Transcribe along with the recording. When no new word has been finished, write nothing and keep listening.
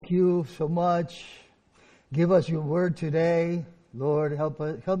you so much. Give us your word today. Lord, help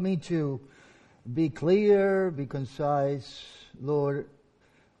me to be clear, be concise. Lord,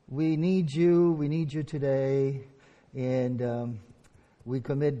 we need you. We need you today. And we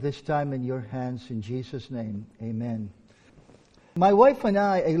commit this time in your hands in Jesus' name. Amen. My wife and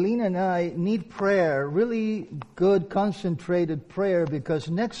I, Aileen and I, need prayer, really good, concentrated prayer, because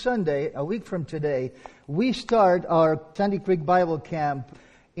next Sunday, a week from today, we start our Sandy Creek Bible Camp.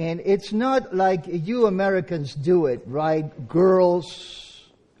 And it's not like you Americans do it, right? Girls,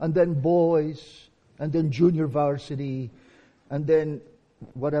 and then boys, and then junior varsity, and then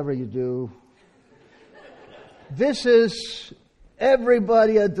whatever you do. This is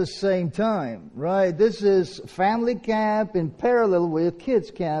everybody at the same time, right? This is family camp in parallel with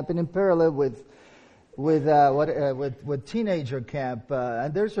kids camp, and in parallel with teenager camp.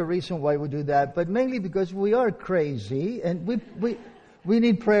 And there's a reason why we do that, but mainly because we are crazy, and we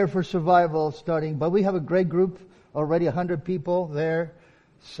need prayer for survival starting. But we have a great group already, 100 people there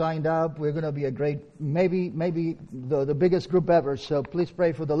signed up. We're going to be a great, maybe the biggest group ever. So please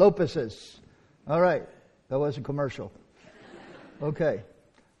pray for the Lopez's. All right, that was a commercial. Okay,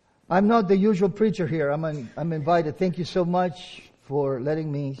 I'm not the usual preacher here. I'm invited. Thank you so much for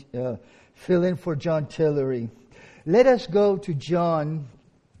letting me fill in for John Tillery. Let us go to John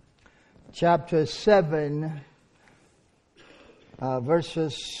chapter 7.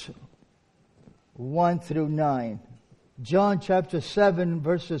 Verses 1 through 9. John chapter 7,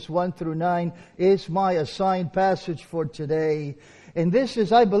 verses 1 through 9 is my assigned passage for today. And this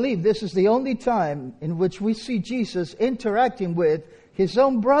is, I believe, this is the only time in which we see Jesus interacting with his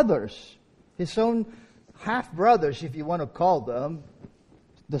own brothers, his own half-brothers, if you want to call them,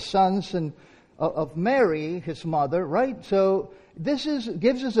 the sons of Mary, his mother, right? So this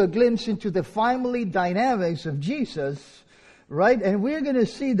gives us a glimpse into the family dynamics of Jesus. Right? And we're going to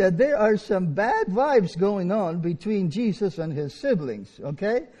see that there are some bad vibes going on between Jesus and his siblings,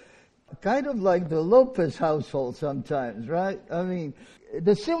 okay? Kind of like the Lopez household sometimes, right? I mean,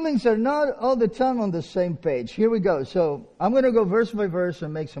 the siblings are not all the time on the same page. Here we go. So I'm going to go verse by verse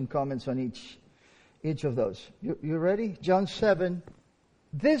and make some comments on each of those. You ready? John 7.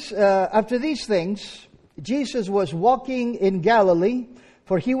 After these things, Jesus was walking in Galilee,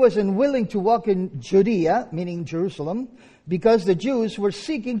 for he was unwilling to walk in Judea, meaning Jerusalem, because the Jews were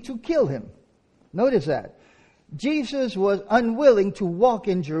seeking to kill him. Notice that. Jesus was unwilling to walk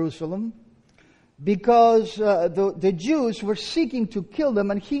in Jerusalem because the Jews were seeking to kill them,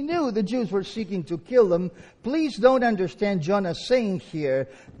 and he knew the Jews were seeking to kill them. Please don't understand John as saying here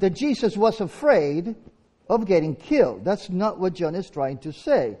that Jesus was afraid of getting killed. That's not what John is trying to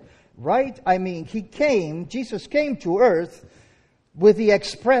say, right? I mean, Jesus came to earth with the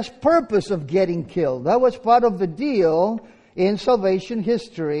express purpose of getting killed. That was part of the deal in salvation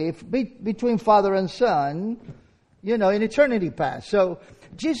history between Father and Son, in eternity past. So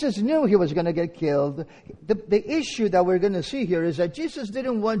Jesus knew he was going to get killed. The issue that we're going to see here is that Jesus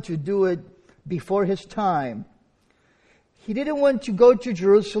didn't want to do it before his time. He didn't want to go to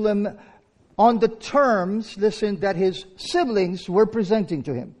Jerusalem on the terms, that his siblings were presenting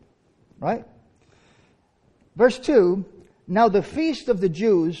to him. Right? Verse 2, now the feast of the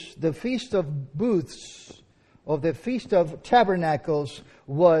Jews, the feast of booths, or the feast of tabernacles,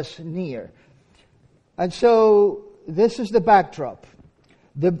 was near. And so this is the backdrop.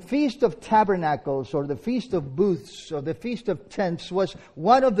 The feast of tabernacles, or the feast of booths, or the feast of tents, was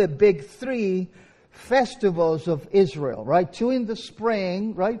one of the big three festivals of Israel, right? Two in the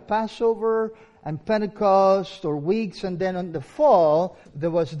spring, right? Passover and Pentecost, or weeks, and then in the fall,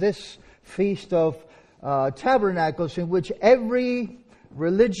 there was this feast of tabernacles, in which every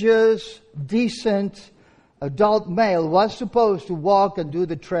religious, decent, adult male was supposed to walk and do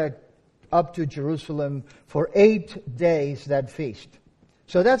the trek up to Jerusalem for 8 days, that feast.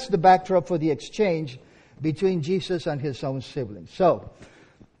 So that's the backdrop for the exchange between Jesus and his own siblings. So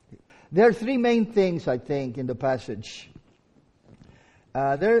there are three main things, I think, in the passage.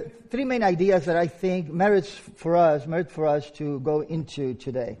 There are three main ideas that I think merit for us to go into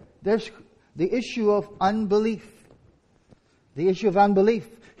today. There's the issue of unbelief. The issue of unbelief.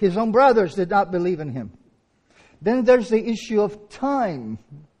 His own brothers did not believe in him. Then there's the issue of time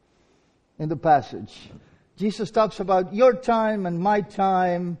in the passage. Jesus talks about your time and my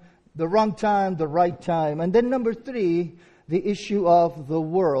time, the wrong time, the right time. And then number 3, the issue of the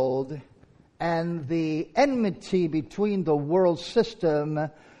world and the enmity between the world system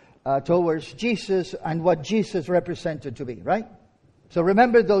towards Jesus and what Jesus represented to be, right? So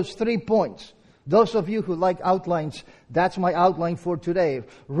remember those 3 points. Those of you who like outlines, that's my outline for today.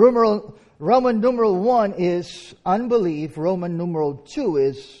 Roman numeral 1 is unbelief. Roman numeral 2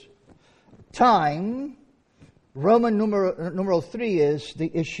 is time. Roman numeral 3 is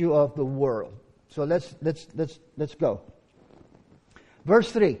the issue of the world. So let's go.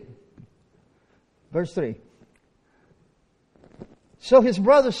 Verse 3. Verse 3. So his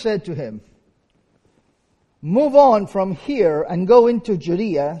brother said to him, move on from here and go into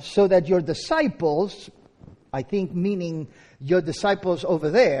Judea so that your disciples, I think meaning your disciples over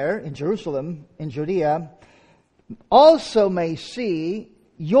there in Jerusalem, in Judea, also may see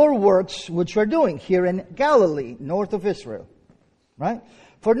your works which you are doing here in Galilee, north of Israel. Right?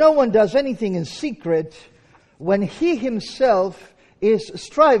 For no one does anything in secret when he himself is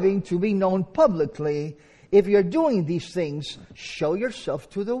striving to be known publicly. If you're doing these things, show yourself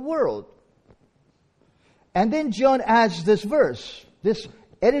to the world. And then John adds this verse, this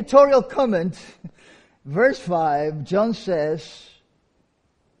editorial comment. Verse 5, John says,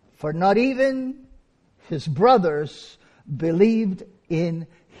 for not even his brothers believed in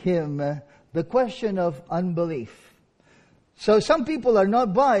him. The question of unbelief. So some people are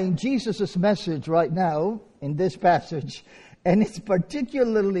not buying Jesus' message right now in this passage. And it's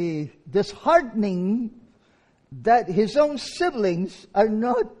particularly disheartening that his own siblings are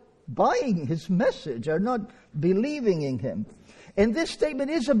not buying his message, are not believing in him. And this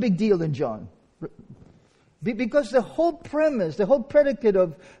statement is a big deal in John. Because the whole premise, the whole predicate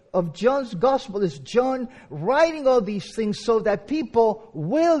of John's gospel is John writing all these things so that people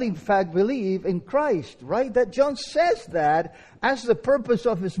will in fact believe in Christ, right? That John says that as the purpose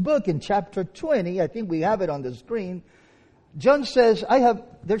of his book in chapter 20. I think we have it on the screen. John says,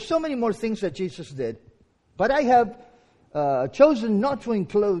 there's so many more things that Jesus did, but I have chosen not to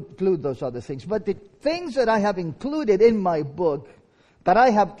include those other things. But the things that I have included in my book, that I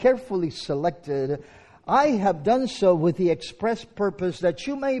have carefully selected, I have done so with the express purpose that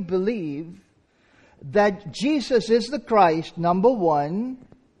you may believe that Jesus is the Christ, number one.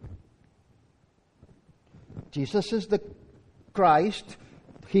 Jesus is the Christ,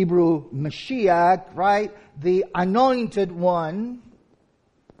 Hebrew Mashiach, right? The anointed one.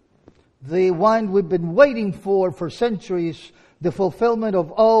 The one we've been waiting for centuries, the fulfillment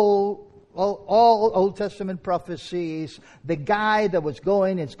of all Old Testament prophecies, the guy that is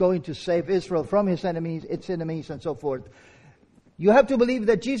going to save Israel from its enemies, and so forth. You have to believe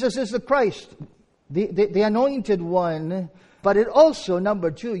that Jesus is the Christ, the anointed one. But it also,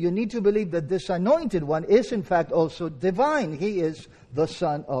 number two, you need to believe that this anointed one is in fact also divine. He is the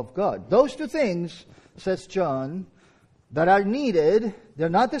Son of God. Those two things, says John, that are needed. They're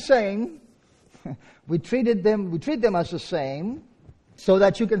not the same. We treat them as the same, so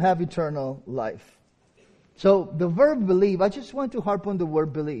that you can have eternal life. So the verb believe, I just want to harp on the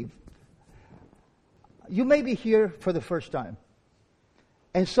word believe. You may be here for the first time.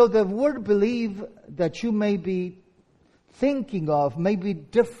 And so the word believe that you may be thinking of may be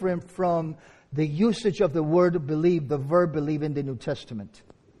different from the usage of the word believe, the verb believe in the New Testament.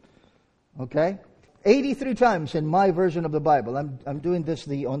 Okay? 83 times in my version of the Bible. I'm doing this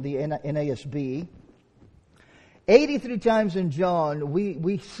on the NASB. 83 times in John,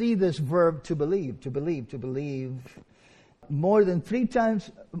 we see this verb to believe. More than 3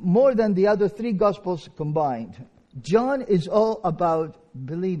 times, more than the other 3 Gospels combined. John is all about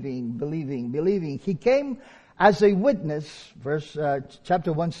believing. He came as a witness,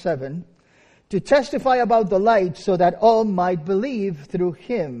 chapter 1:7, to testify about the light so that all might believe through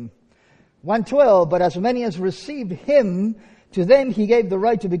him. 1:12, but as many as received him, to them he gave the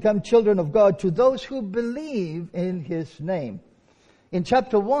right to become children of God, to those who believe in his name. In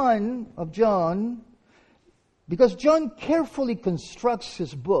chapter 1 of John, because John carefully constructs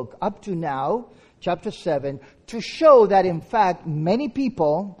his book up to now, chapter 7, to show that in fact many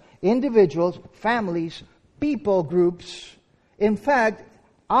people, individuals, families, people groups, in fact,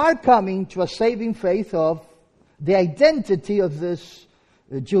 are coming to a saving faith of the identity of this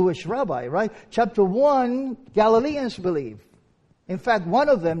Jewish rabbi, right? Chapter 1, Galileans believe. In fact, one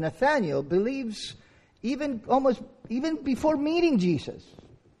of them, Nathanael, believes even before meeting Jesus.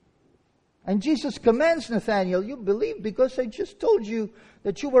 And Jesus commands Nathanael, you believe because I just told you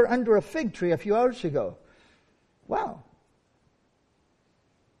that you were under a fig tree a few hours ago. Wow.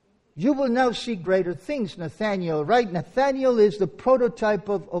 You will now see greater things, Nathanael, right? Nathanael is the prototype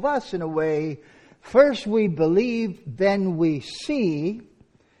of us in a way. First we believe, then we see.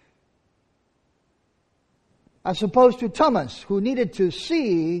 As opposed to Thomas, who needed to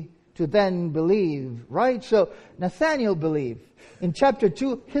see to then believe, right? So Nathanael believed. In chapter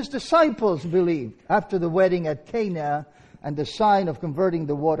 2, his disciples believed. After the wedding at Cana, and the sign of converting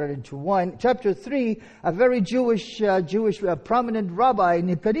the water into wine. Chapter 3, a very Jewish prominent rabbi,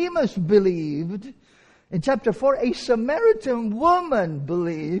 Nicodemus, believed. In chapter 4, a Samaritan woman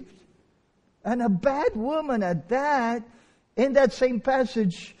believed, and a bad woman at that. In that same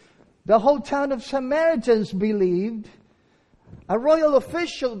passage, the whole town of Samaritans believed. A royal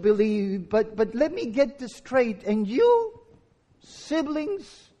official believed, but let me get this straight. And you,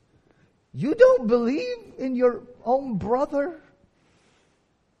 siblings, you don't believe in your own brother?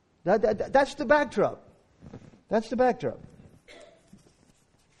 That's the backdrop. That's the backdrop.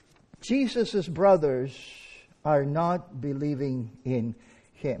 Jesus' brothers are not believing in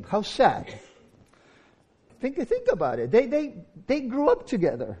Him. How sad. Think about it. They grew up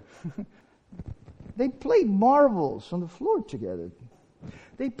together. They played marbles on the floor together.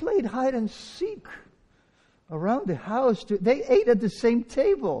 They played hide and seek around the house. They ate at the same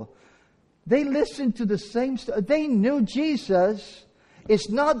table. They listened to the same stuff. They knew Jesus. It's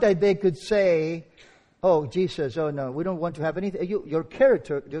not that they could say, "Oh, Jesus, oh no, we don't want to have anything. Your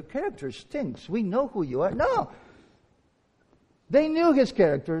character stinks. We know who you are." No. They knew His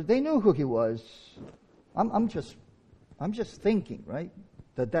character. They knew who He was. I'm just thinking, right?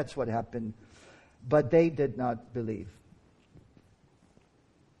 That's what happened. But they did not believe.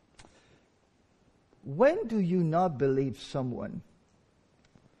 When do you not believe someone?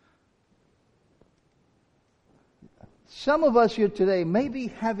 Some of us here today may be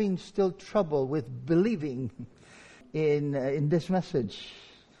having still trouble with believing in this message.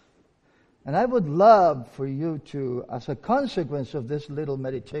 And I would love for you to, as a consequence of this little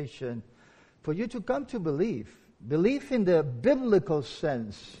meditation, for you to come to believe. Belief in the biblical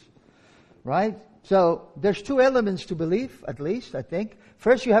sense, right? So there's two elements to belief, at least, I think.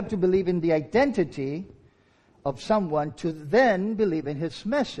 First, you have to believe in the identity of someone to then believe in his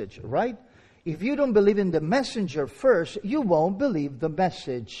message, right? If you don't believe in the messenger first, you won't believe the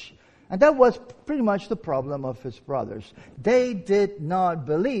message. And that was pretty much the problem of his brothers. They did not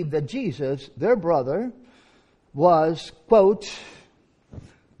believe that Jesus, their brother, was, quote,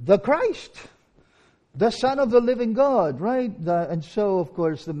 the Christ, the Son of the living God, right? And so, of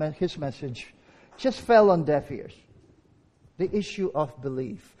course, his message just fell on deaf ears. The issue of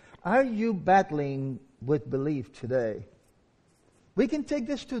belief. Are you battling with belief today? We can take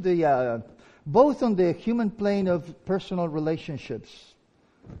this to the both on the human plane of personal relationships.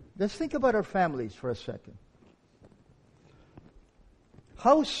 Let's think about our families for a second.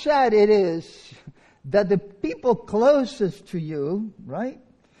 How sad it is that the people closest to you, right?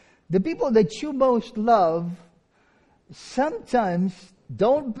 The people that you most love sometimes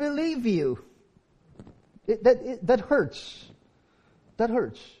don't believe you. That hurts. That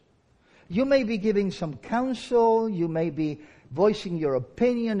hurts. You may be giving some counsel. You may be voicing your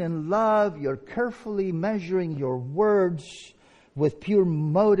opinion in love. You're carefully measuring your words with pure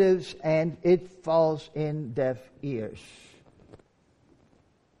motives, and it falls in deaf ears.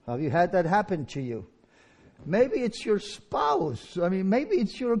 Have you had that happen to you? Maybe it's your spouse. Maybe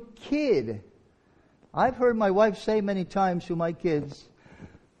it's your kid. I've heard my wife say many times to my kids,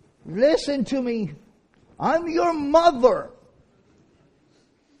 "Listen to me. I'm your mother.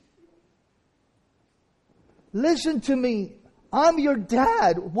 Listen to me. I'm your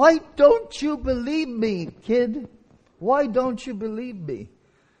dad. Why don't you believe me, kid? Why don't you believe me?"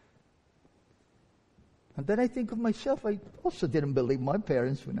 And then I think of myself. I also didn't believe my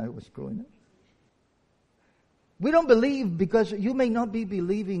parents when I was growing up. We don't believe because you may not be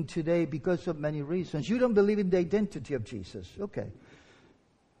believing today because of many reasons. You don't believe in the identity of Jesus. Okay.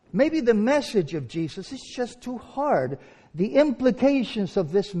 Maybe the message of Jesus is just too hard. The implications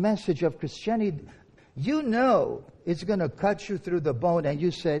of this message of Christianity, you know it's going to cut you through the bone, and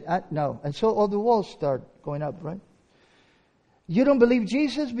you said, no. And so all the walls start going up, right? You don't believe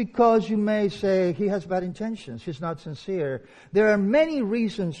Jesus because you may say he has bad intentions. He's not sincere. There are many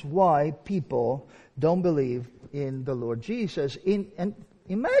reasons why people don't believe in the Lord Jesus. And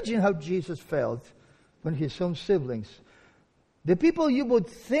imagine how Jesus felt when his own siblings, the people you would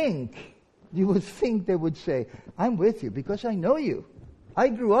think they would say, "I'm with you because I know you. I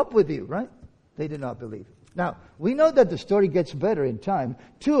grew up with you," right? They did not believe. Now, we know that the story gets better in time.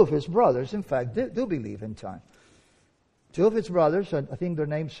 Two of his brothers, in fact, do believe in time. Two of his brothers, I think their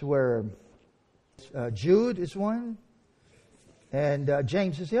names were Jude is one, and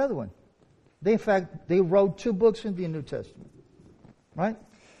James is the other one. They wrote 2 books in the New Testament. Right?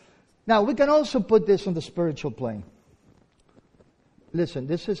 Now, we can also put this on the spiritual plane. Listen,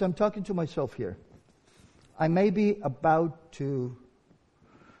 I'm talking to myself here. I may be about to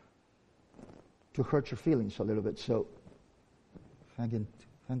hurt your feelings a little bit, so hang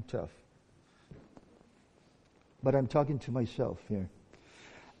tough. but I'm talking to myself here.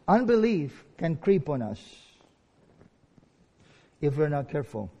 Unbelief can creep on us if we're not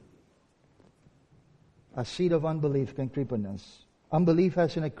careful. A seed of unbelief can creep on us. Unbelief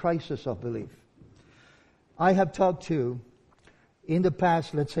has in a crisis of belief. I have talked to, in the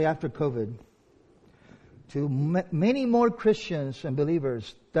past, let's say after COVID, to many more Christians and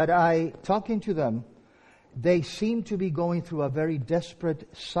believers that talking to them, they seem to be going through a very desperate,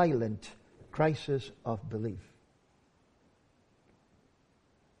 silent crisis of belief.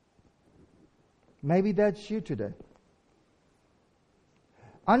 Maybe that's you today.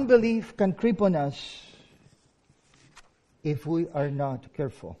 Unbelief can creep on us if we are not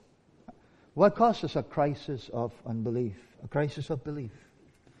careful. What causes a crisis of unbelief? A crisis of belief.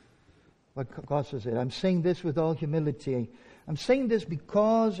 What causes it? I'm saying this with all humility. I'm saying this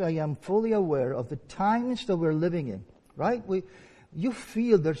because I am fully aware of the times that we're living in. Right? You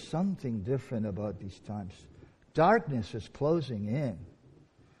feel there's something different about these times. Darkness is closing in.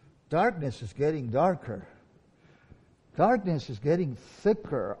 Darkness is getting darker. Darkness is getting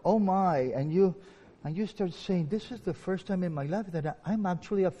thicker. Oh my! And you start saying, "This is the first time in my life that I'm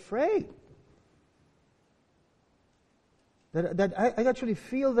actually afraid." That I actually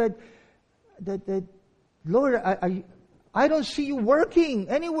feel that Lord, I don't see you working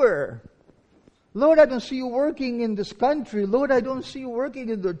anywhere. Lord, I don't see you working in this country. Lord, I don't see you working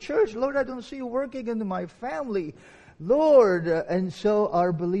in the church. Lord, I don't see you working in my family. Lord, and so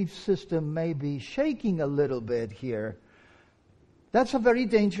our belief system may be shaking a little bit here. That's a very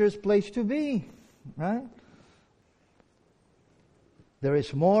dangerous place to be, right? There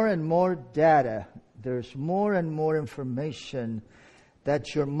is more and more data. There's more and more information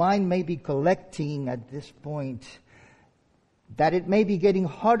that your mind may be collecting at this point, that it may be getting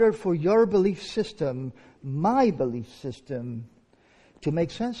harder for your belief system, my belief system, to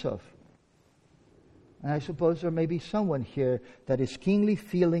make sense of. And I suppose there may be someone here that is keenly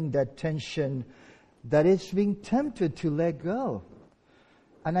feeling that tension, that is being tempted to let go.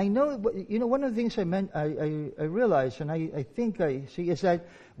 And I know, one of the things I realize, and I think I see, is that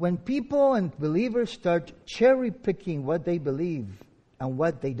when people and believers start cherry-picking what they believe and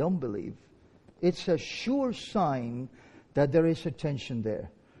what they don't believe, it's a sure sign that there is a tension there.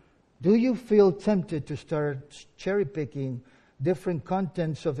 Do you feel tempted to start cherry-picking different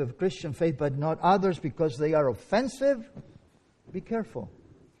contents of the Christian faith, but not others because they are offensive? Be careful.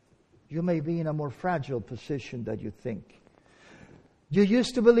 You may be in a more fragile position than you think. You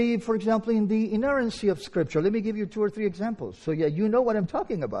used to believe, for example, in the inerrancy of Scripture. Let me give you 2 or 3 examples, so you know what I'm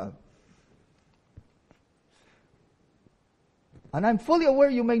talking about. And I'm fully aware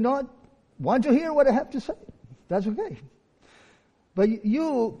you may not want to hear what I have to say. That's okay. But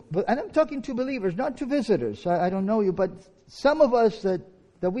and I'm talking to believers, not to visitors. I don't know you, but some of us that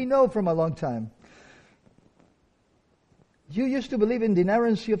we know from a long time. You used to believe in the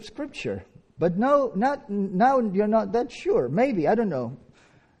inerrancy of Scripture. But now you're not that sure. Maybe, I don't know.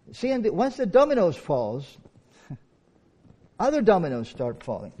 See, once the dominoes falls, other dominoes start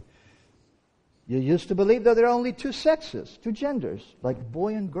falling. You used to believe that there are only 2 sexes, 2 genders, like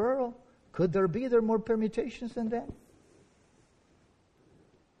boy and girl. Could there be more permutations than that?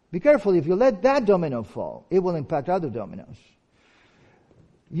 Be careful, if you let that domino fall, it will impact other dominoes.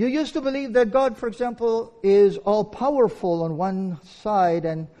 You used to believe that God, for example, is all-powerful on one side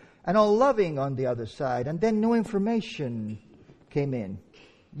and all-loving on the other side. And then new information came in.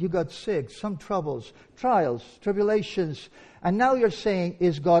 You got sick, some troubles, trials, tribulations. And now you're saying,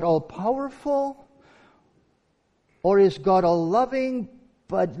 is God all-powerful? Or is God all-loving?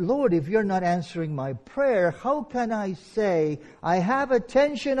 But Lord, if you're not answering my prayer, how can I say I have a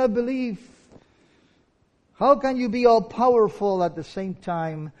tension of belief? How can you be all-powerful at the same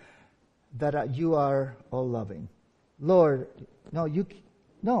time that you are all-loving? Lord,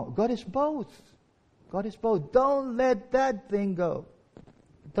 no, God is both. God is both. Don't let that thing go.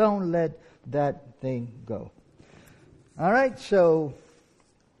 Don't let that thing go. All right, so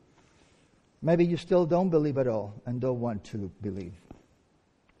maybe you still don't believe at all and don't want to believe.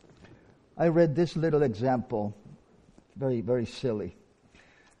 I read this little example, very, very silly.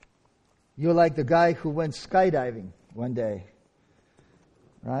 You're like the guy who went skydiving one day,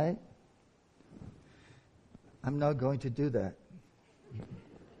 right? I'm not going to do that.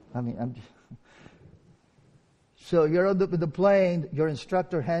 So you're on the plane, your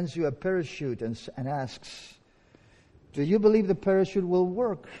instructor hands you a parachute and asks, do you believe the parachute will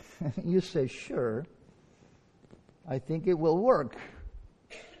work? You say, sure, I think it will work.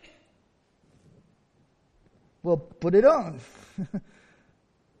 Well, put it on.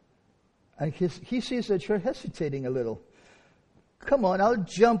 And he sees that you're hesitating a little. Come on, I'll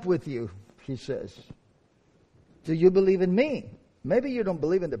jump with you, he says. Do you believe in me? Maybe you don't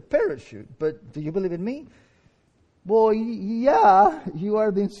believe in the parachute, but do you believe in me? Well, yeah, you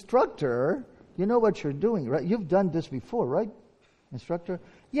are the instructor. You know what you're doing, right? You've done this before, right, instructor?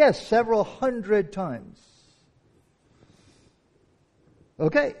 Yes, several hundred times.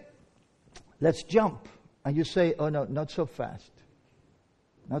 Okay, let's jump. And you say, oh no, not so fast.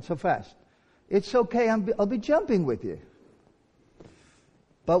 Not so fast. It's okay, I'll be jumping with you.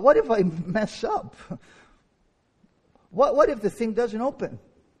 But what if I mess up? What if the thing doesn't open?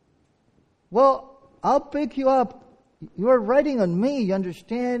 Well, I'll pick you up. You're riding on me, you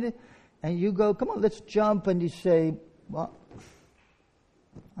understand? And you go, come on, let's jump. And you say, well,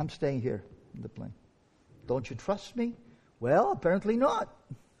 I'm staying here in the plane. Don't you trust me? Well, apparently not.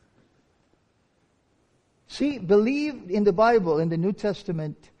 See, believe in the Bible, in the New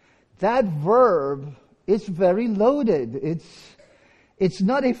Testament, that verb is very loaded. It's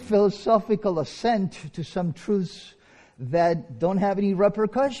not a philosophical assent to some truths that don't have any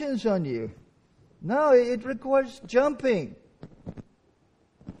repercussions on you. No, it requires jumping.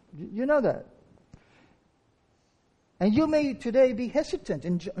 You know that. And you may today be hesitant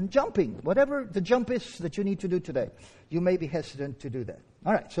in jumping. Whatever the jump is that you need to do today, you may be hesitant to do that.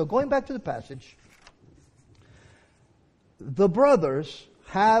 All right, so going back to the passage. The brothers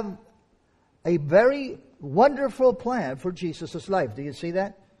have a very wonderful plan for Jesus' life. Do you see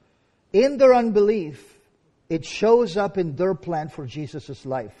that? In their unbelief, it shows up in their plan for Jesus'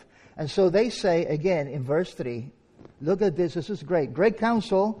 life. And so they say, again, in verse 3, look at this is great. Great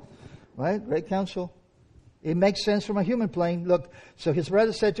counsel, right? Great counsel. It makes sense from a human plane. Look, so his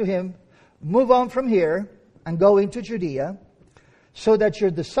brother said to him, move on from here and go into Judea, so that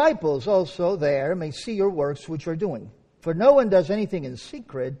your disciples also there may see your works which you're doing. For no one does anything in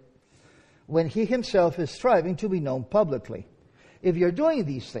secret when he himself is striving to be known publicly. If you're doing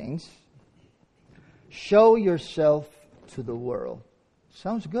these things, show yourself to the world.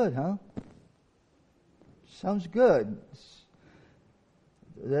 Sounds good, huh? Sounds good.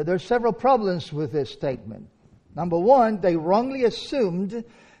 There are several problems with this statement. Number one, they wrongly assumed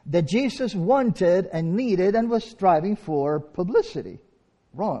that Jesus wanted and needed and was striving for publicity.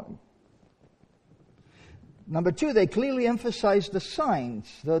 Wrong. Number two, they clearly emphasized the signs,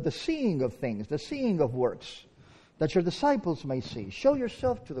 the seeing of things, the seeing of works, that your disciples may see. Show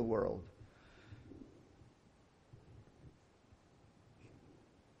yourself to the world.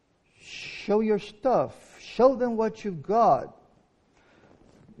 Show your stuff. Show them what you've got.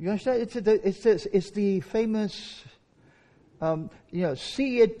 You understand? It's the famous,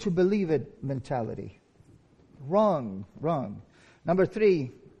 see it to believe it mentality. Wrong. Number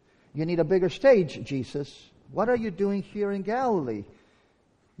three, you need a bigger stage, Jesus. What are you doing here in Galilee?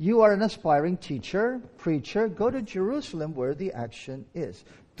 You are an aspiring teacher, preacher. Go to Jerusalem where the action is.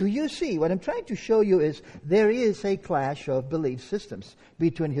 Do you see? What I'm trying to show you is there is a clash of belief systems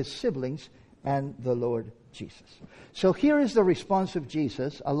between his siblings and the Lord Jesus. So here is the response of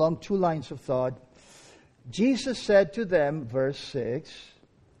Jesus along two lines of thought. Jesus said to them, verse 6,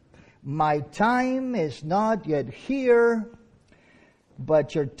 my time is not yet here,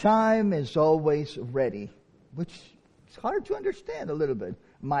 but your time is always ready. Which is hard to understand a little bit.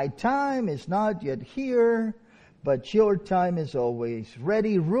 My time is not yet here, but your time is always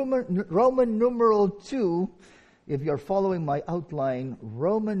ready. Roman numeral 2, if you're following my outline,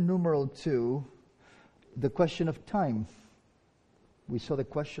 Roman numeral 2, the question of time. We saw the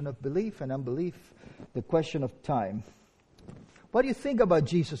question of belief and unbelief, the question of time. What do you think about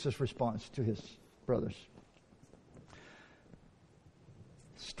Jesus' response to his brothers?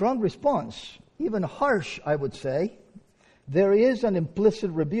 Strong response, even harsh, I would say. There is an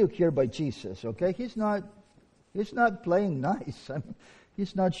implicit rebuke here by Jesus, okay? He's not playing nice. I mean,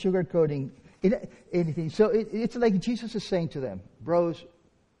 he's not sugarcoating anything. So it's like Jesus is saying to them, brothers,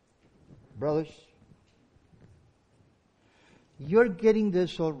 you're getting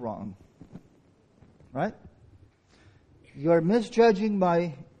this all wrong, right? You're misjudging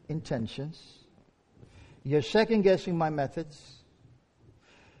my intentions. You're second-guessing my methods.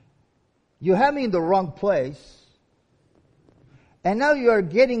 You have me in the wrong place. And now you are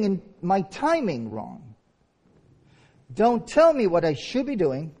getting in my timing wrong. Don't tell me what I should be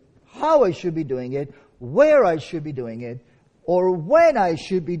doing, how I should be doing it, where I should be doing it, or when I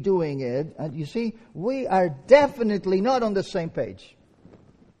should be doing it. And you see, we are definitely not on the same page.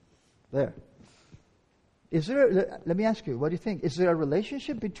 There. Let me ask you, what do you think? Is there a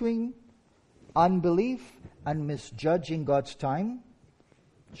relationship between unbelief and misjudging God's time?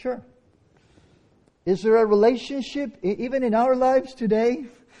 Sure. Is there a relationship, even in our lives today,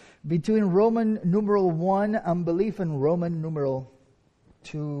 between Roman numeral 1, unbelief, and Roman numeral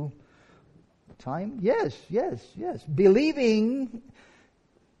 2, time? Yes. Believing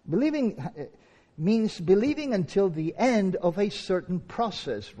means believing until the end of a certain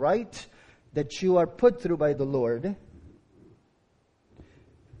process, right? That you are put through by the Lord.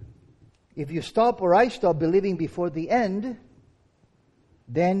 If you stop or I stop believing before the end,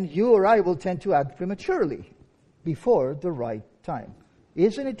 then you or I will tend to act prematurely before the right time.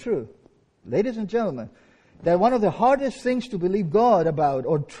 Isn't it true, ladies and gentlemen, that one of the hardest things to believe God about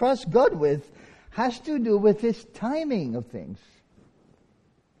or trust God with has to do with His timing of things?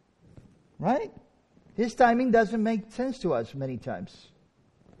 Right? His timing doesn't make sense to us many times.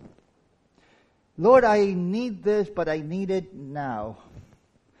 Lord, I need this, but I need it now.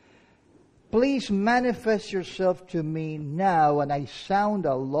 Please manifest yourself to me now. And I sound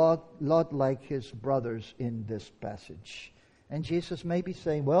a lot like His brothers in this passage. And Jesus may be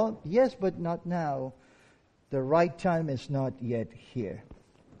saying, well, yes, but not now. The right time is not yet here.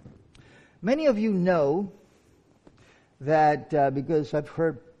 Many of you know that, because I've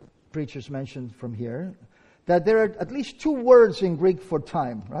heard preachers mention from here, that there are at least two words in Greek for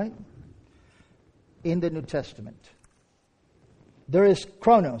time, right? In the New Testament. There is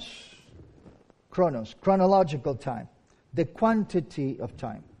chronos, chronological time, the quantity of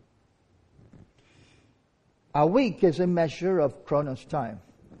time. A week is a measure of chronos time.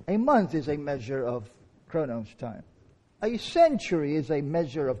 A month is a measure of chronos time. A century is a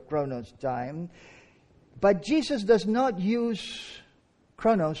measure of chronos time. But Jesus does not use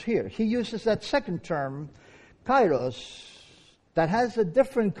chronos here. He uses that second term, kairos, that has a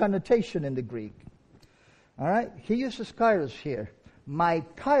different connotation in the Greek. All right? He uses kairos here. My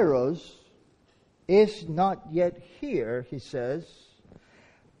kairos is not yet here, he says,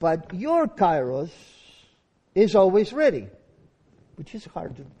 but your kairos is always ready, which is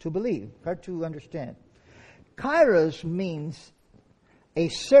hard to believe, hard to understand. Kairos means a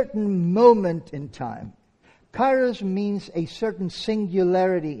certain moment in time. Kairos means a certain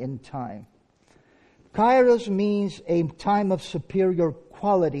singularity in time. Kairos means a time of superior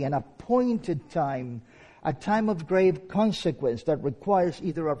quality, an appointed time, a time of grave consequence that requires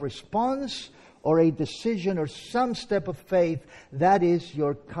either a response or a decision or some step of faith. That is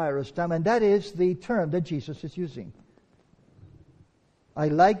your kairos time, and that is the term that Jesus is using. I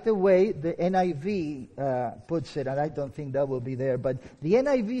like the way the NIV puts it, and I don't think that will be there, but the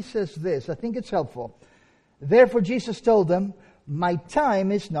NIV says this. I think it's helpful. Therefore Jesus told them, my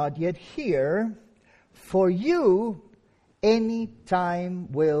time is not yet here. For you, any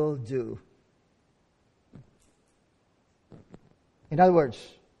time will do. In other words,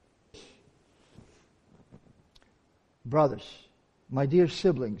 brothers, my dear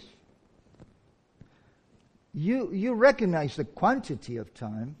siblings, you recognize the quantity of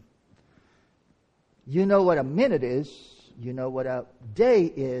time. You know what a minute is. You know what a day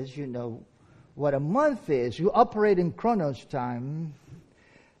is. You know what a month is. You operate in chronos time.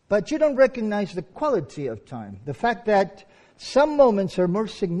 But you don't recognize the quality of time. The fact that some moments are more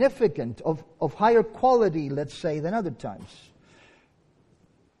significant, of higher quality, let's say, than other times.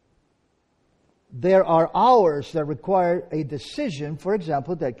 There are hours that require a decision, for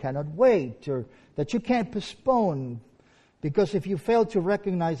example, that cannot wait, or that you can't postpone. Because if you fail to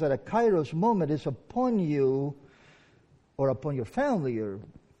recognize that a kairos moment is upon you, or upon your family,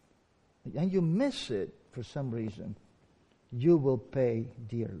 and you miss it for some reason, you will pay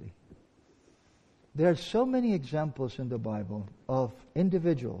dearly. There are so many examples in the Bible of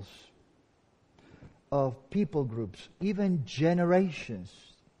individuals, of people groups, even generations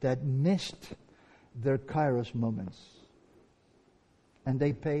that missed their kairos moments. And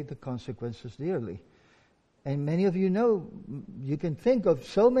they paid the consequences dearly. And many of you know, you can think of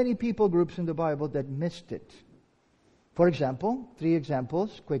so many people groups in the Bible that missed it. For example, 3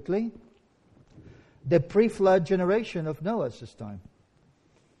 examples quickly. The pre-flood generation of Noah's time.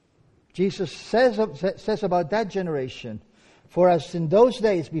 Jesus says about that generation, for as in those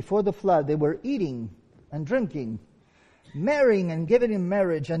days before the flood, they were eating and drinking, marrying and giving in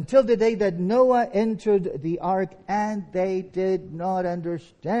marriage until the day that Noah entered the ark, and they did not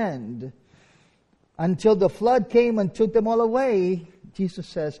understand until the flood came and took them all away. Jesus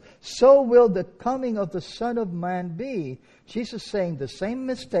says, so will the coming of the Son of Man be. Jesus saying the same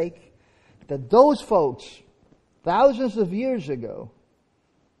mistake that those folks thousands of years ago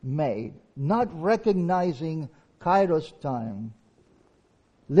made, not recognizing kairos time,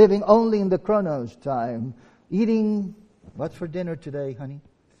 living only in the chronos time, eating, what's for dinner today, honey?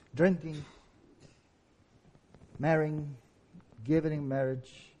 Drinking, marrying, giving in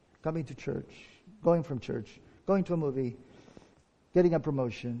marriage, coming to church, going from church, going to a movie, getting a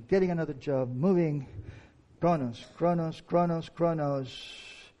promotion, getting another job, moving, chronos.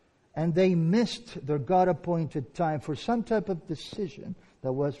 And they missed their God-appointed time for some type of decision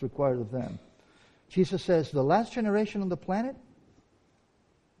that was required of them. Jesus says, the last generation on the planet,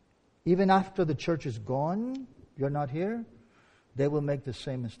 even after the church is gone, you're not here, they will make the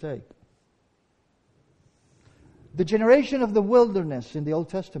same mistake. The generation of the wilderness in the Old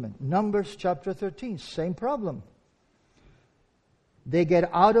Testament, Numbers chapter 13, same problem. They get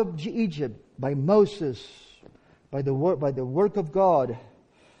out of Egypt by Moses, by the work of God.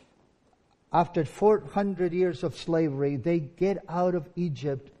 After 400 years of slavery, they get out of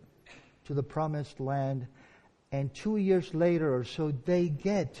Egypt to the promised land. And 2 years later or so, they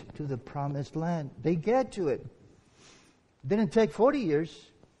get to the promised land. They get to it. Didn't take 40 years.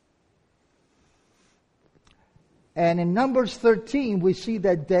 And in Numbers 13, we see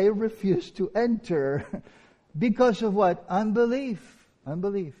that they refused to enter because of what? Unbelief.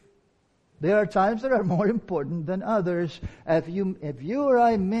 Unbelief. There are times that are more important than others. If you or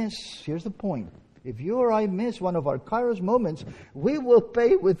I miss, here's the point. If you or I miss one of our Kairos moments, we will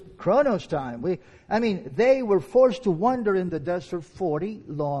pay with Chronos time. They were forced to wander in the desert 40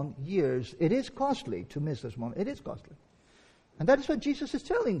 long years. It is costly to miss this moment. It is costly. And that is what Jesus is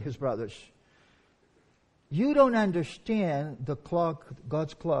telling his brothers. You don't understand the clock,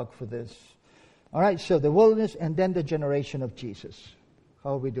 God's clock for this. All right, so the wilderness and then the generation of Jesus.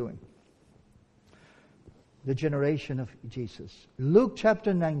 How are we doing? The generation of Jesus. Luke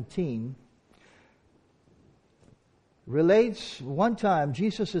chapter 19 relates one time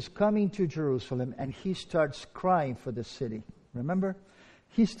Jesus is coming to Jerusalem and he starts crying for the city. Remember?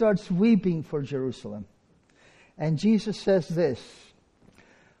 He starts weeping for Jerusalem. And Jesus says this,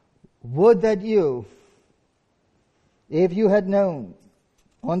 would that you, if you had known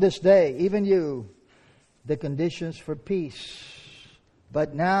on this day, even you, the conditions for peace,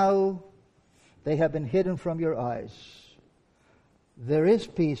 but now they have been hidden from your eyes. There is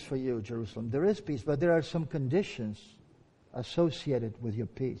peace for you, Jerusalem. There is peace, but there are some conditions associated with your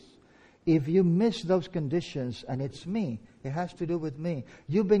peace. If you miss those conditions, and it's me, it has to do with me.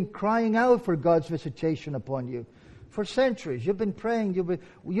 You've been crying out for God's visitation upon you for centuries. You've been praying,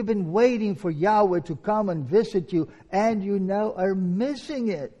 you've been waiting for Yahweh to come and visit you, and you now are missing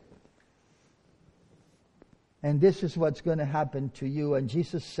it. And this is what's going to happen to you. And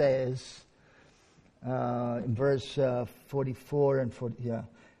Jesus says, in verse 44 and 40,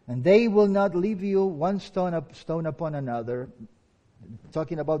 and they will not leave you one stone upon another.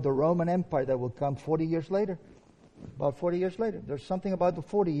 Talking about the Roman Empire that will come 40 years later. About 40 years later. There's something about the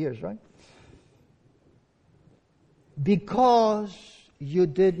 40 years, right? Because you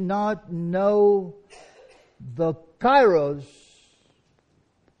did not know the Kairos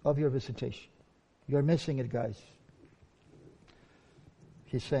of your visitation. You're missing it, guys.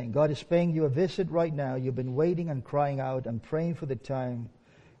 He's saying, God is paying you a visit right now. You've been waiting and crying out and praying for the time,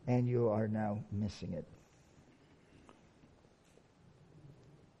 and you are now missing it.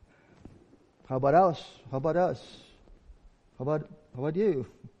 How about us? How about us? How about you?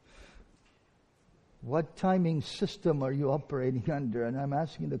 What timing system are you operating under? And I'm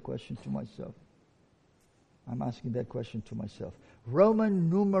asking the question to myself. I'm asking that question to myself. Roman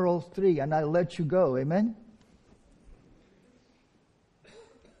numeral 3, and I'll let you go. Amen?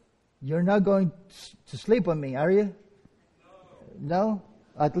 You're not going to sleep on me, are you? No?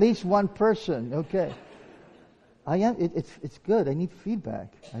 At least one person. Okay. I am. It's good. I need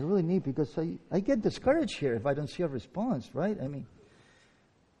feedback. I really need, because I get discouraged here if I don't see a response, right?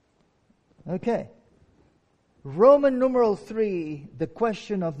 Okay. Roman numeral 3, the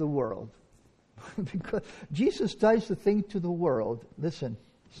question of the world. Because Jesus ties the thing to the world. Listen,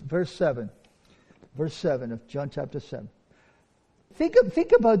 verse 7. Verse 7 of John chapter 7.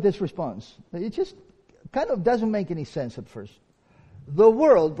 Think about this response. It just kind of doesn't make any sense at first. The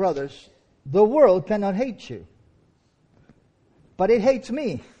world, brothers, the world cannot hate you. But it hates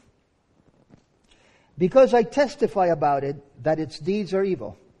me. Because I testify about it that its deeds are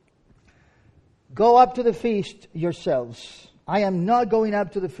evil. Go up to the feast yourselves. I am not going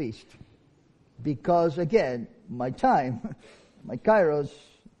up to the feast. Because, again, my time, my Kairos,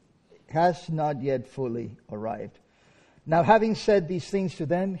 has not yet fully arrived. Now, having said these things to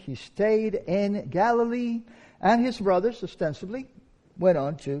them, he stayed in Galilee, and his brothers, ostensibly, went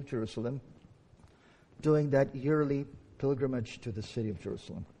on to Jerusalem, doing that yearly pilgrimage to the city of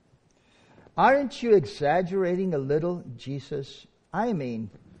Jerusalem. Aren't you exaggerating a little, Jesus?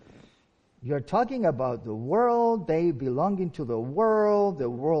 You're talking about the world, they belonging to the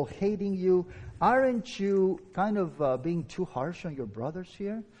world hating you. Aren't you kind of being too harsh on your brothers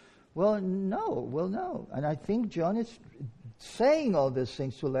here? Well, no. And I think John is saying all these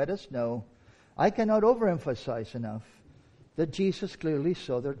things to let us know. I cannot overemphasize enough that Jesus clearly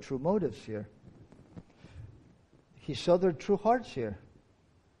saw their true motives here. He saw their true hearts here.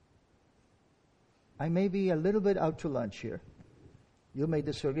 I may be a little bit out to lunch here. You may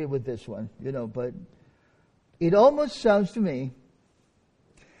disagree with this one, but it almost sounds to me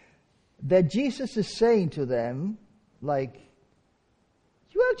that Jesus is saying to them, like,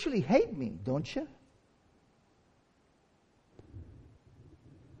 you actually hate me, don't you?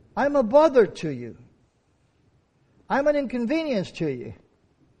 I'm a bother to you. I'm an inconvenience to you.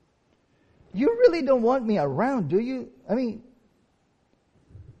 You really don't want me around, do you? I mean,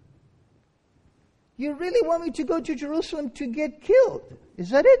 you really want me to go to Jerusalem to get killed?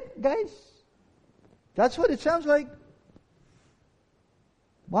 Is that it, guys? That's what it sounds like.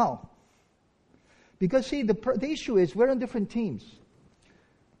 Wow. Because see, the issue is we're on different teams.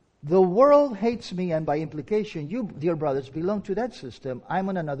 The world hates me, and by implication, you, dear brothers, belong to that system. I'm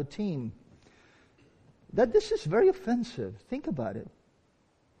on another team. This is very offensive. Think about it.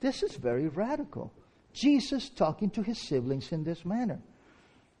 This is very radical. Jesus talking to his siblings in this manner.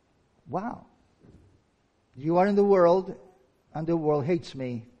 Wow. You are in the world, and the world hates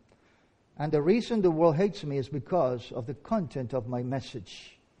me. And the reason the world hates me is because of the content of my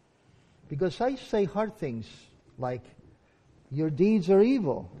message. Because I say hard things like, your deeds are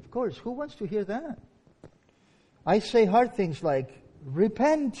evil. Of course, who wants to hear that? I say hard things like,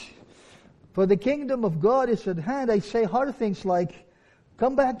 repent, for the kingdom of God is at hand. I say hard things like,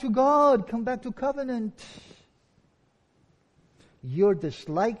 come back to God, come back to covenant. Your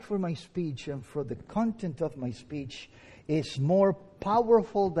dislike for my speech and for the content of my speech is more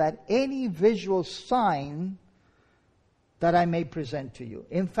powerful than any visual sign that I may present to you.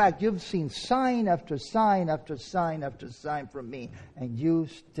 In fact, you've seen sign after sign after sign after sign from me, and you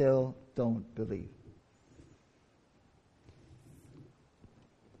still don't believe.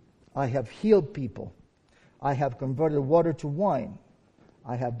 I have healed people. I have converted water to wine.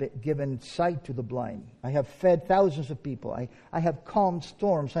 I have given sight to the blind. I have fed thousands of people. I have calmed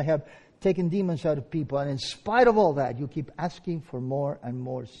storms. I have taken demons out of people. And in spite of all that, you keep asking for more and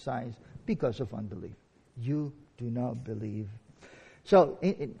more signs because of unbelief. You do not believe. So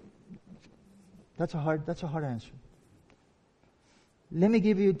that's a hard answer. Let me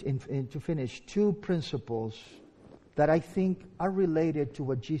give you, to finish, two principles that I think are related to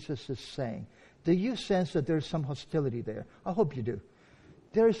what Jesus is saying. Do you sense that there's some hostility there? I hope you do.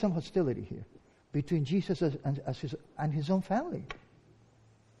 There is some hostility here between Jesus and his own family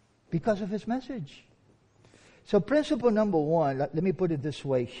because of his message. So principle number one, let me put it this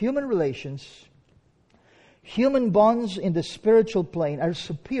way. Human relations, human bonds in the spiritual plane are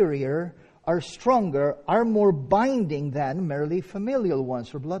superior, are stronger, are more binding than merely familial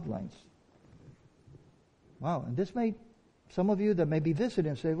ones or bloodlines. Wow, and this may, some of you that may be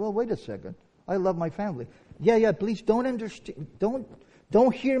visiting say, well, wait a second. I love my family. Yeah, please don't understand.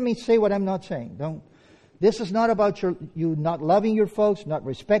 Don't hear me say what I'm not saying. This is not about you not loving your folks, not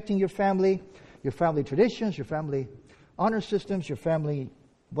respecting your family traditions, your family honor systems, your family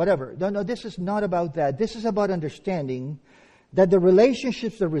whatever. No, this is not about that. This is about understanding that the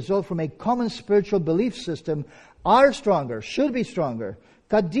relationships that result from a common spiritual belief system are stronger, should be stronger,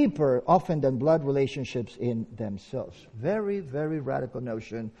 cut deeper often than blood relationships in themselves. Very, very radical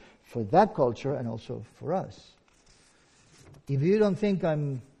notion for that culture and also for us. If you don't think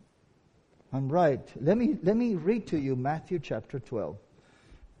I'm right, let me read to you Matthew chapter 12.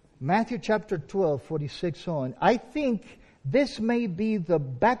 Matthew chapter 12, 46 on. I think this may be the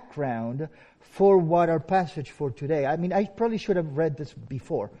background for what our passage for today. I mean, I probably should have read this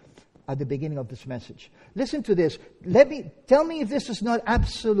before, at the beginning of this message. Listen to this. Tell me if this is not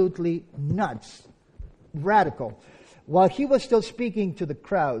absolutely nuts, radical. While he was still speaking to the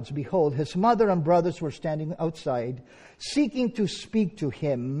crowds, behold, his mother and brothers were standing outside, seeking to speak to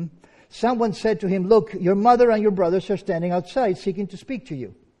him. Someone said to him, look, your mother and your brothers are standing outside, seeking to speak to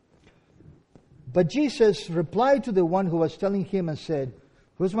you. But Jesus replied to the one who was telling him and said,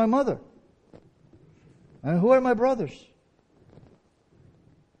 who's my mother? And who are my brothers?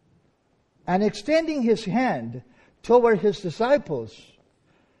 And extending his hand toward his disciples,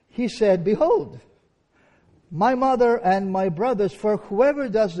 he said, behold, my mother and my brothers, for whoever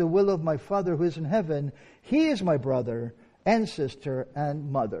does the will of my Father who is in heaven, he is my brother and sister and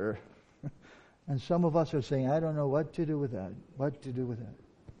mother. And some of us are saying, I don't know what to do with that. What to do with that?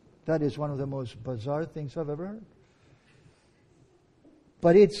 That is one of the most bizarre things I've ever heard.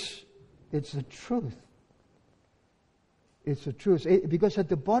 But it's the truth. It's the truth. Because at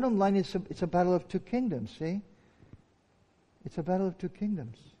the bottom line, it's a battle of two kingdoms, see? It's a battle of two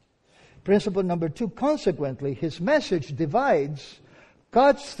kingdoms. Principle number two, consequently, his message divides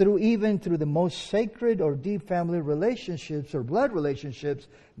cuts through even through the most sacred or deep family relationships or blood relationships,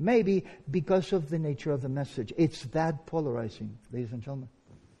 maybe because of the nature of the message. It's that polarizing, ladies and gentlemen.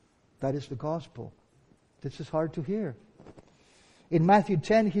 That is the gospel. This is hard to hear. In Matthew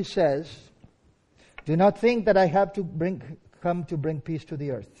 10, he says, "Do not think that I have come to bring peace to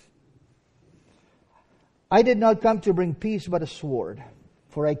the earth. I did not come to bring peace but a sword.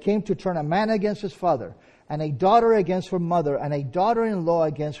 For I came to turn a man against his father, and a daughter against her mother, and a daughter-in-law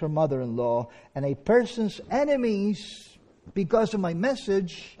against her mother-in-law, and a person's enemies, because of my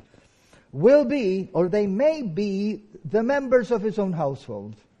message, will be, or they may be, the members of his own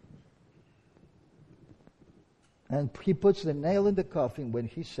household." And he puts the nail in the coffin when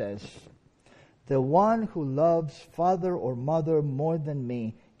he says, "The one who loves father or mother more than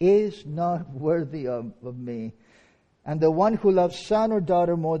me is not worthy of me. And the one who loves son or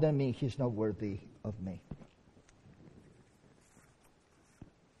daughter more than me, he's not worthy of me."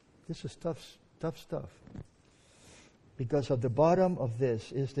 This is tough stuff. Because at the bottom of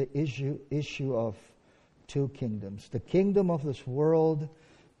this is the issue of two kingdoms. The kingdom of this world,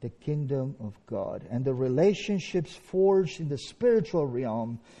 the kingdom of God. And the relationships forged in the spiritual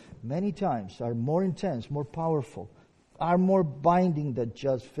realm many times are more intense, more powerful, are more binding than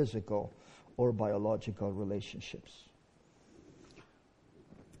just physical or biological relationships.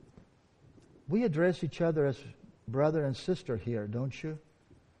 We address each other as brother and sister here, don't you?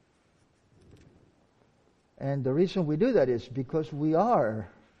 And the reason we do that is because we are.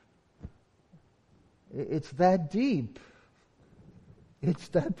 It's that deep. It's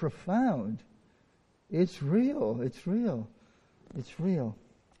that profound. It's real. It's real. It's real.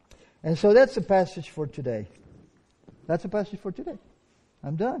 And so that's the passage for today. That's the passage for today.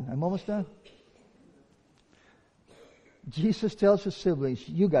 I'm done. I'm almost done. Jesus tells his siblings,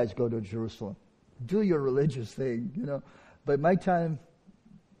 "You guys go to Jerusalem. Do your religious thing, But my time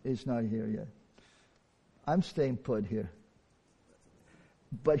is not here yet. I'm staying put here."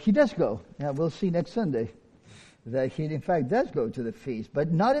 But he does go. And we'll see next Sunday that he, in fact, does go to the feast.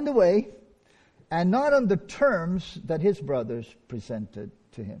 But not in the way and not on the terms that his brothers presented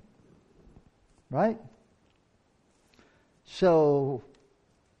to him. Right? So,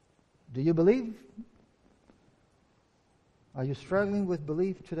 do you believe? Are you struggling with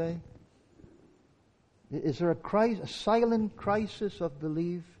belief today? Is there a silent crisis of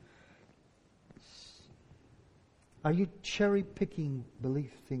belief? Are you cherry-picking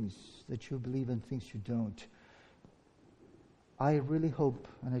belief things that you believe and things you don't? I really hope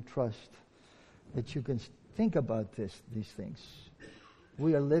and I trust that you can think about these things.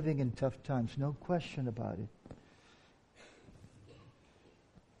 We are living in tough times, no question about it.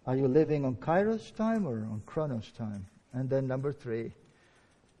 Are you living on Kairos time or on Chronos time? And then number 3,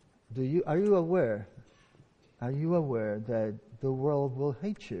 are you aware that the world will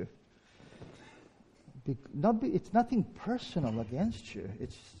hate you? It's nothing personal against you.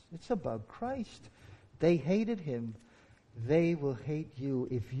 It's about Christ. They hated him. They will hate you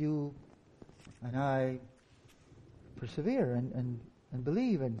if you and I persevere and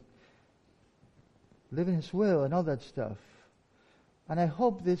believe and live in his will and all that stuff. And I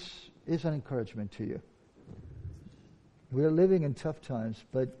hope this is an encouragement to you. We are living in tough times,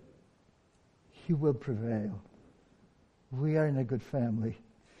 but he will prevail. We are in a good family.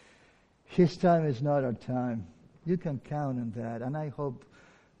 His time is not our time. You can count on that. And I hope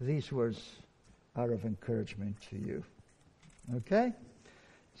these words are of encouragement to you. Okay?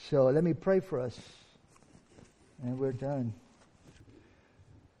 So let me pray for us. And we're done.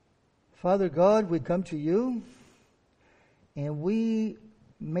 Father God, we come to you. And we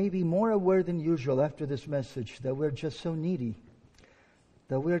may be more aware than usual after this message that we're just so needy.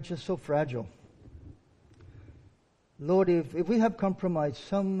 That we're just so fragile. Lord, if we have compromised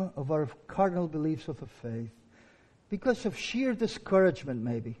some of our cardinal beliefs of the faith, because of sheer discouragement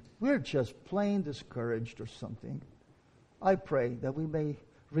maybe, we're just plain discouraged or something, I pray that we may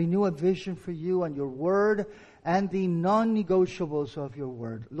renew a vision for you and your word and the non-negotiables of your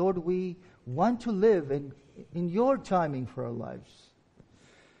word. Lord, we want to live in your timing for our lives.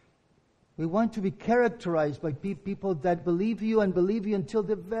 We want to be characterized by people that believe you and believe you until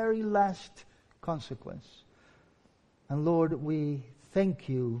the very last consequence. And Lord, we thank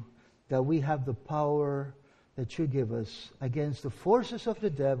you that we have the power that you give us against the forces of the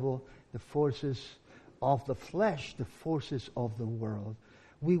devil, the forces of the flesh, the forces of the world.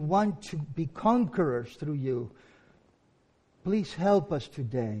 We want to be conquerors through you. Please help us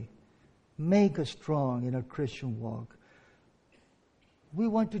today. Make us strong in our Christian walk. We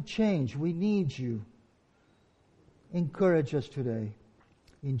want to change. We need you. Encourage us today.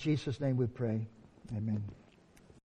 In Jesus' name we pray. Amen.